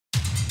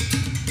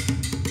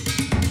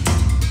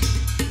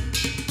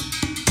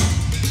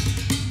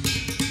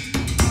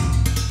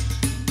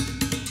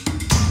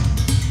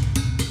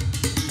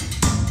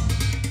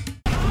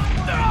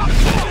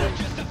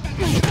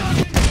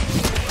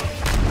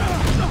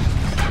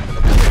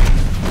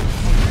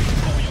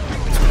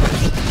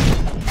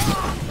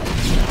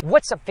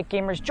What's up, Fit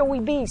Gamers? Joey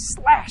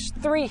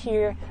B/3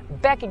 here,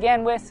 back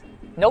again with,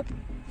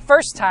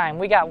 first time,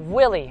 we got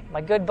Willie,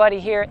 my good buddy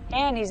here,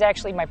 and he's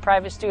actually my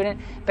private student,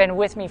 been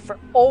with me for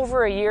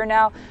over a year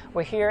now.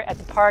 We're here at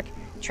the park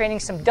training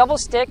some double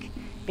stick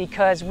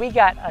because we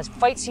got a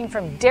fight scene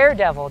from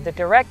Daredevil, the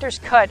director's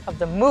cut of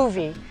the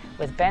movie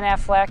with Ben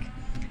Affleck.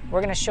 We're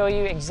gonna show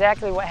you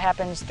exactly what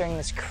happens during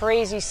this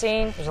crazy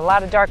scene. There's a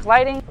lot of dark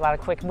lighting, a lot of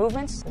quick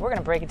movements. We're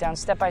gonna break it down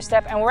step by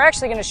step, and we're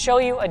actually gonna show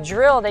you a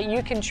drill that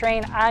you can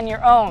train on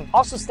your own.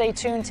 Also stay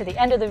tuned to the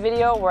end of the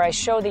video where I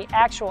show the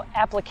actual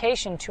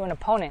application to an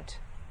opponent.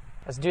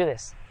 Let's do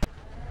this.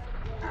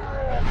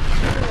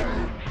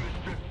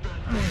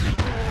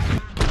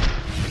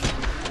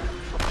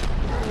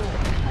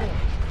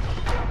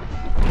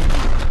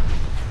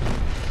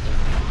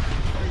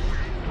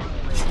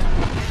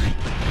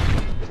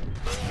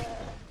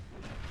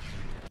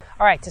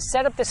 All right, to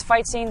set up this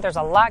fight scene, there's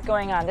a lot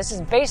going on. This is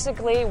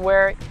basically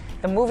where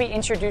the movie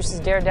introduces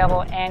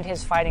Daredevil and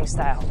his fighting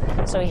style.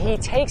 So he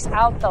takes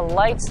out the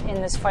lights in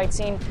this fight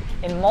scene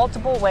in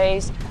multiple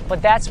ways,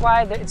 but that's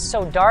why it's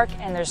so dark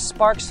and there's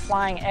sparks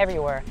flying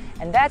everywhere.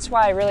 And that's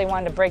why I really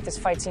wanted to break this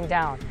fight scene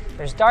down.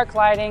 There's dark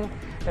lighting,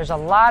 there's a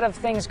lot of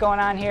things going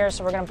on here,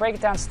 so we're gonna break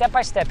it down step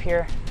by step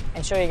here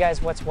and show you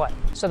guys what's what.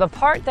 So the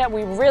part that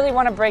we really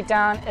wanna break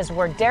down is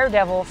where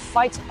Daredevil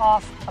fights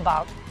off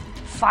about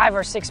 5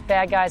 or 6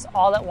 bad guys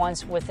all at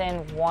once within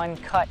one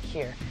cut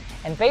here.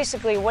 And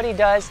basically what he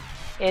does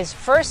is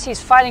first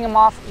he's fighting them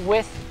off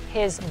with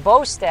his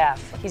bow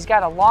staff. He's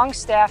got a long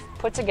staff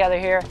put together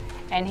here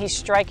and he's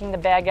striking the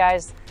bad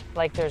guys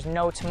like there's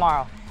no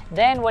tomorrow.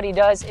 Then what he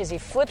does is he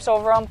flips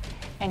over them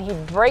and he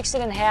breaks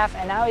it in half,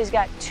 and now he's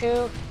got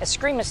 2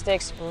 Eskrima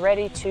sticks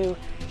ready to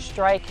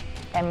strike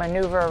and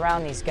maneuver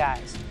around these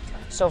guys.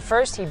 So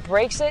first he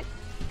breaks it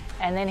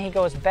and then he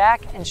goes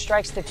back and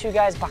strikes the 2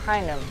 guys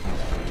behind him.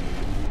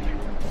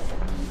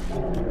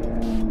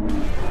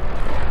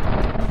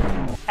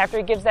 After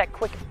he gives that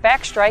quick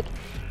back strike,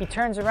 he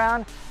turns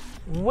around,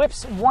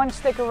 whips one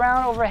stick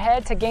around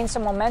overhead to gain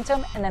some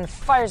momentum, and then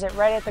fires it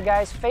right at the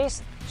guy's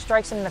face,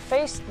 strikes him in the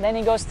face. Then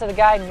he goes to the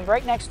guy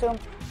right next to him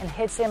and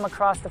hits him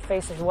across the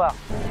face as well.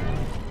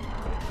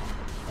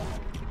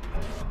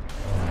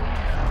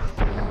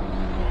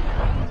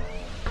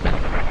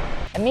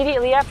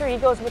 Immediately after, he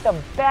goes with a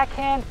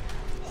backhand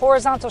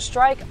horizontal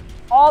strike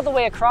all the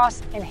way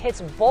across and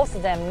hits both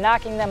of them,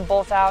 knocking them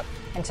both out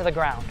into the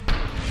ground.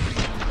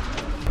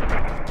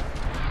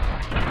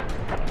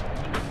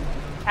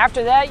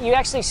 After that, you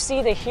actually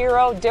see the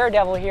hero,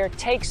 Daredevil here,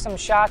 take some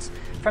shots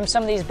from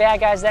some of these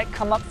bad guys that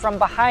come up from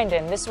behind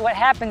him. This is what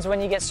happens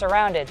when you get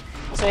surrounded.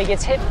 So he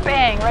gets hit,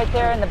 bang, right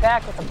there in the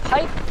back with a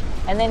pipe,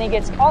 and then he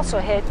gets also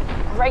hit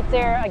right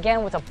there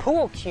again with a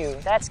pool cue.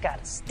 That's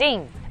gotta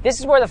sting. This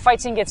is where the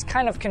fight scene gets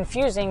kind of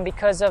confusing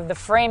because of the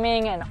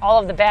framing and all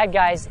of the bad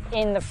guys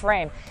in the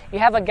frame. You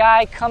have a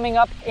guy coming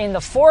up in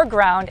the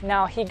foreground.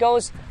 Now he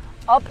goes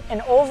up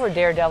and over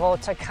Daredevil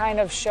to kind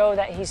of show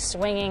that he's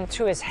swinging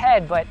to his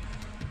head, but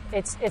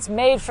it's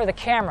made for the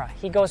camera.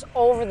 He goes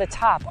over the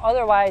top.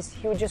 Otherwise,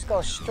 he would just go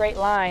a straight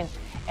line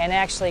and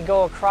actually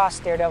go across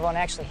Daredevil and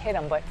actually hit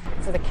him. But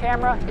for the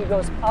camera, he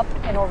goes up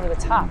and over the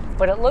top.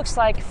 But it looks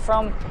like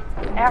from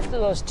after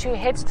those 2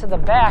 hits to the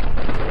back,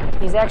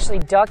 he's actually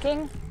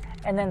ducking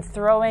and then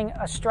throwing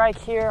a strike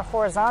here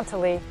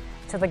horizontally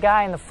to the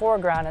guy in the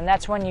foreground. And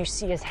that's when you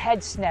see his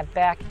head snap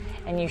back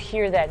and you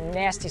hear that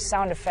nasty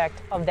sound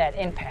effect of that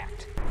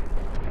impact.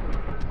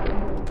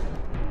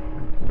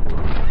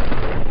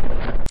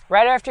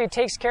 Right after he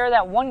takes care of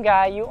that one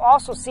guy, you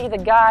also see the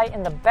guy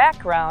in the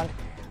background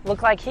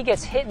look like he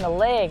gets hit in the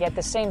leg at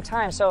the same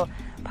time. So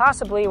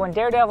possibly when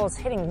Daredevil's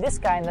hitting this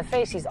guy in the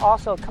face, he's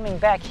also coming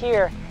back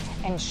here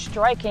and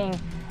striking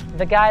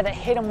the guy that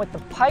hit him with the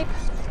pipe.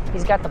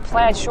 He's got the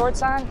plaid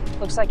shorts on.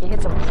 Looks like he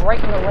hits him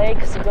right in the leg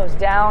because he goes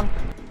down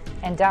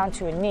and down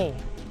to a knee.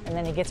 And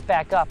then he gets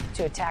back up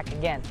to attack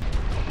again.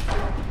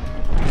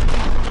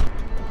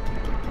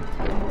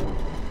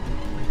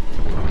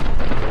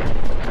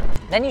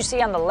 Then you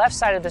see on the left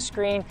side of the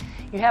screen,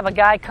 you have a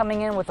guy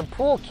coming in with a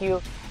pool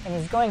cue, and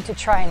he's going to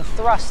try and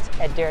thrust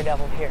at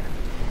Daredevil here.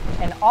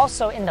 And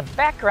also in the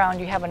background,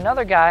 you have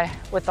another guy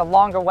with a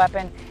longer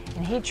weapon,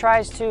 and he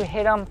tries to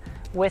hit him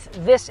with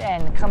this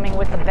end, coming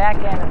with the back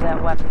end of that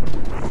weapon.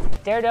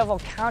 Daredevil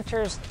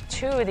counters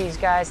 2 of these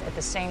guys at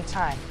the same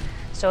time.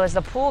 So as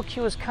the pool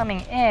cue is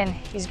coming in,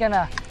 he's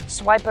gonna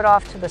swipe it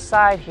off to the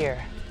side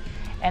here.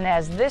 And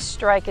as this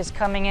strike is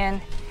coming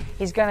in,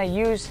 he's gonna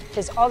use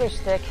his other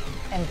stick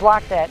and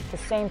block that at the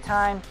same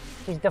time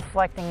he's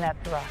deflecting that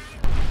thrust.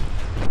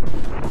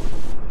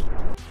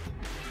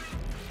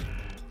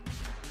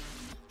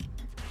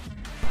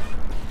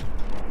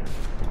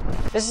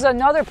 This is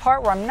another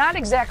part where I'm not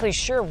exactly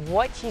sure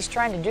what he's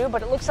trying to do,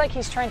 but it looks like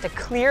he's trying to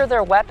clear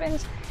their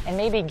weapons and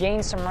maybe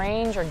gain some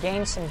range or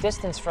gain some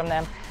distance from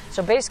them.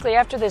 So basically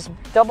after this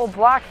double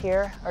block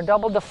here, or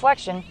double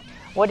deflection,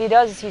 what he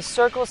does is he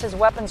circles his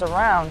weapons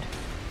around,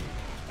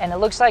 and it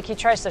looks like he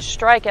tries to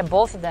strike at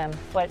both of them,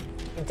 but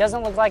it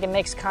doesn't look like it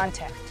makes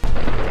contact.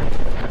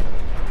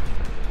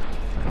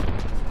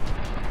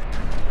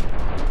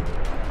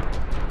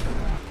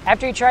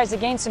 After he tries to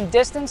gain some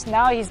distance,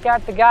 now he's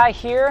got the guy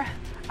here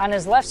on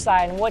his left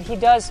side, and what he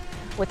does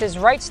with his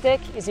right stick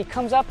is he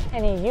comes up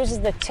and he uses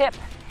the tip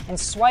and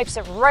swipes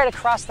it right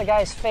across the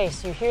guy's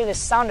face. You hear this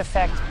sound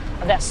effect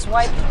of that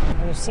swipe,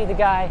 and you see the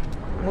guy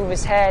move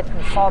his head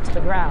and fall to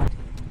the ground.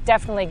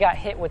 Definitely got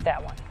hit with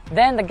that one.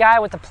 Then the guy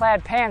with the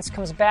plaid pants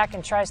comes back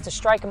and tries to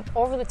strike him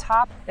over the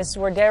top. This is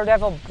where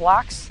Daredevil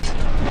blocks.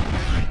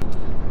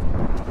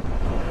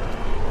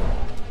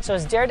 So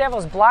as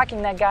Daredevil's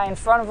blocking that guy in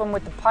front of him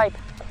with the pipe,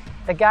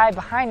 the guy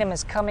behind him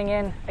is coming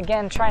in,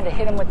 again, trying to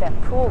hit him with that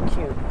pool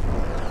cue.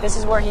 This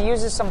is where he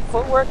uses some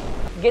footwork,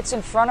 gets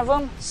in front of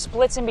him,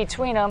 splits in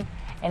between them,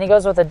 and he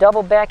goes with a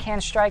double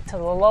backhand strike to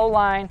the low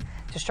line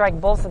to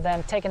strike both of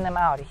them, taking them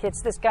out. He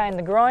hits this guy in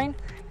the groin,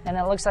 and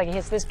then it looks like he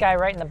hits this guy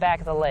right in the back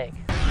of the leg.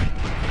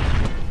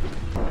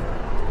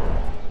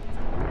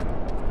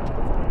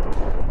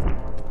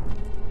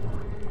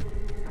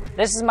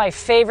 This is my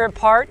favorite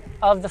part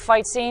of the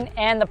fight scene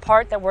and the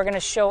part that we're going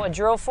to show a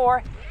drill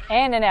for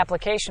and an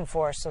application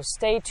for, so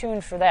stay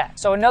tuned for that.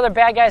 So another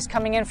bad guy is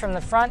coming in from the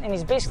front, and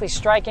he's basically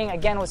striking,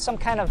 again, with some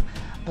kind of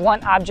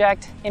blunt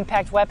object,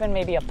 impact weapon,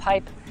 maybe a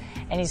pipe,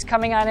 and he's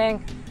coming on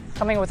in,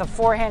 coming with a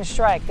forehand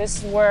strike.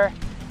 This is where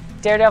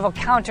Daredevil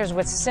counters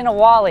with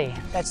Sinawali.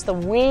 That's the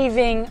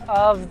weaving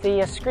of the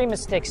Eskrima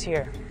sticks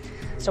here.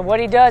 So what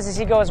he does is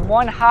he goes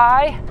one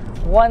high,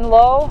 one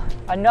low,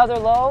 another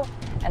low,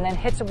 and then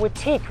hits a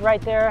watik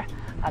right there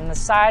on the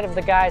side of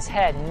the guy's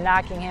head,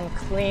 knocking him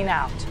clean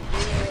out.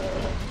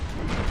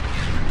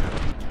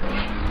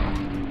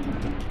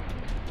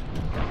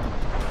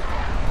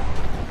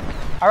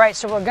 All right,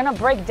 so we're gonna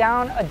break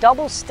down a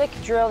double stick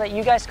drill that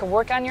you guys can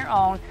work on your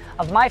own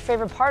of my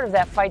favorite part of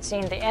that fight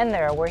scene, the end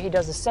there, where he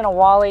does a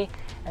Sinawali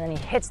and then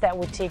he hits that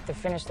watik to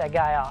finish that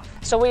guy off.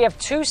 So we have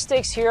two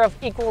sticks here of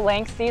equal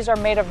length. These are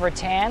made of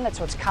rattan. That's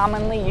what's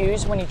commonly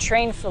used when you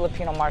train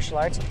Filipino martial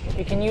arts.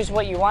 You can use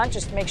what you want,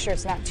 just make sure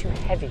it's not too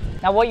heavy.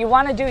 Now what you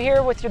want to do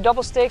here with your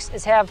double sticks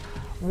is have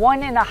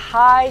one in a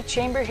high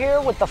chamber here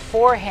with the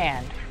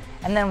forehand,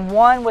 and then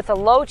one with a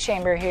low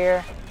chamber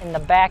here in the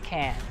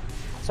backhand.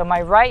 So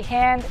my right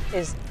hand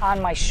is on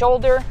my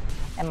shoulder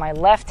and my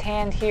left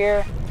hand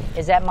here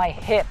is at my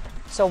hip.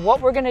 So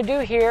what we're gonna do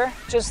here,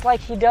 just like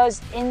he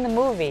does in the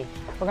movie,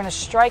 we're gonna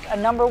strike a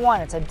number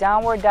one. It's a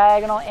downward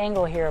diagonal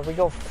angle here. We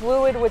go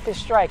fluid with the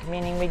strike,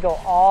 meaning we go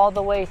all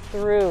the way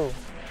through.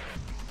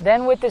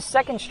 Then with this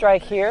second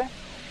strike here,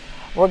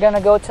 we're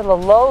gonna go to the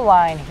low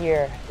line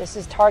here. This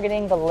is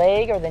targeting the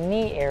leg or the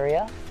knee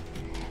area.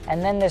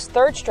 And then this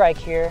third strike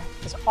here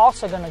is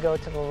also gonna go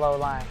to the low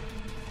line.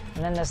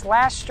 And then this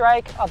last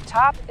strike up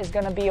top is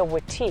gonna be a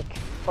watik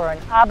or an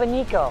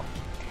abanico.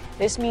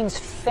 This means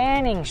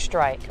fanning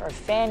strike or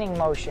fanning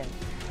motion.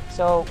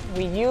 So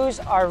we use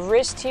our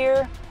wrist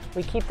here,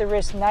 we keep the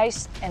wrist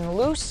nice and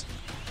loose,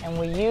 and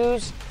we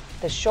use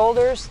the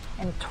shoulders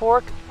and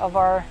torque of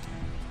our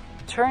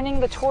turning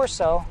the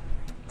torso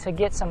to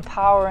get some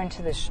power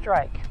into the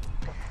strike.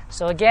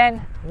 So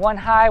again, one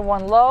high,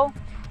 one low,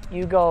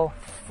 you go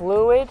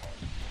fluid,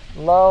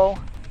 low,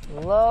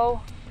 low,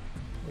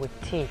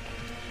 watik.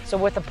 So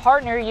with a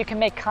partner, you can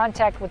make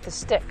contact with the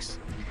sticks.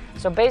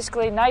 So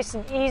basically, nice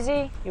and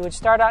easy. You would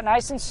start out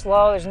nice and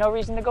slow. There's no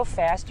reason to go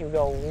fast. You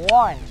go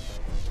 1,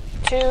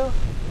 2,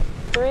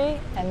 3,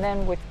 and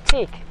then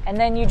watik. And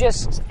then you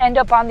just end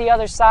up on the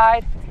other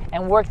side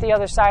and work the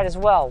other side as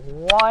well.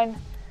 1,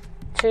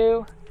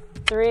 2,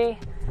 3,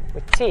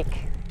 watik.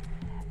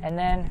 And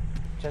then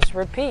just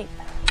repeat.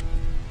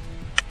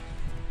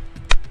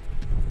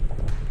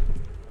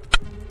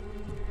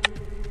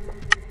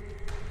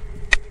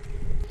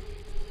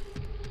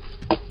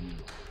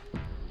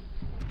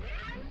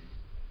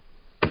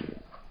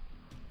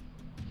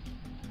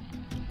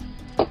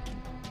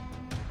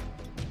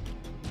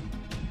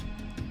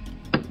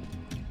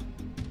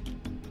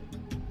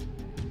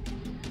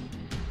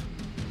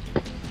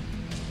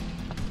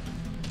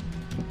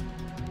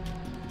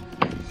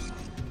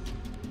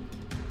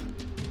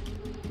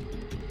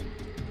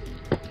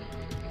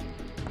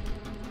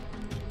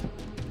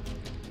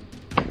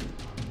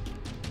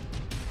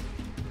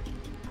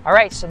 All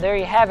right, so there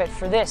you have it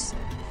for this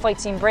fight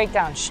scene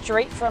breakdown,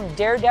 straight from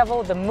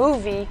Daredevil, the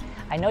movie.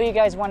 I know you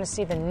guys want to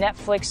see the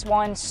Netflix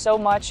one so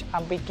much.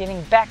 I'll be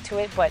getting back to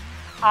it, but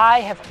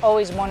I have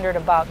always wondered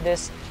about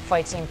this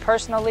fight scene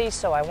personally,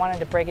 so I wanted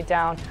to break it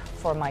down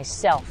for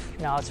myself.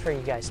 No, it's for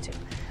you guys too.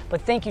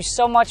 But thank you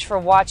so much for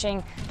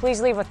watching.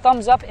 Please leave a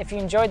thumbs up if you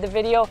enjoyed the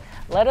video.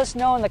 Let us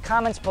know in the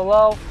comments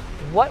below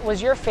what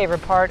was your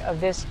favorite part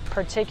of this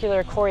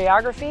particular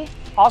choreography.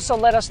 Also,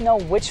 let us know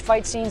which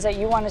fight scenes that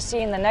you want to see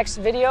in the next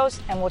videos,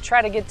 and we'll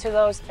try to get to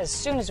those as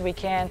soon as we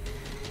can.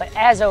 But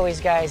as always,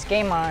 guys,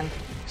 game on,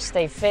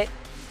 stay fit,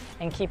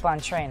 and keep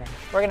on training.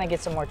 We're going to get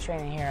some more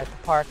training here at the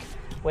park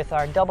with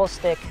our double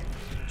stick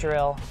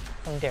drill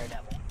from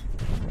Daredevil.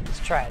 Let's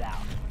try it out.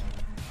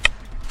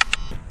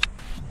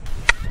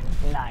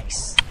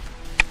 Nice.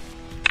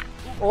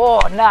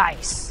 Oh,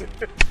 nice.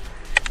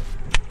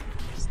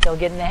 Still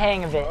getting the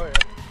hang of it. Oh, yeah.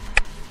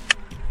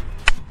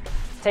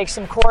 Take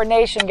some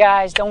coordination,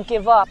 guys. Don't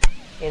give up.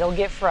 it'll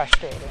get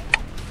frustrating.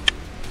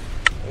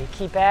 You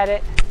keep at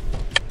it,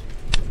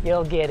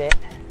 you'll get it.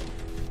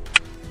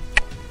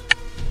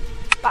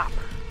 Bop,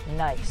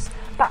 nice.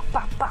 Bop,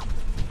 bop, bop.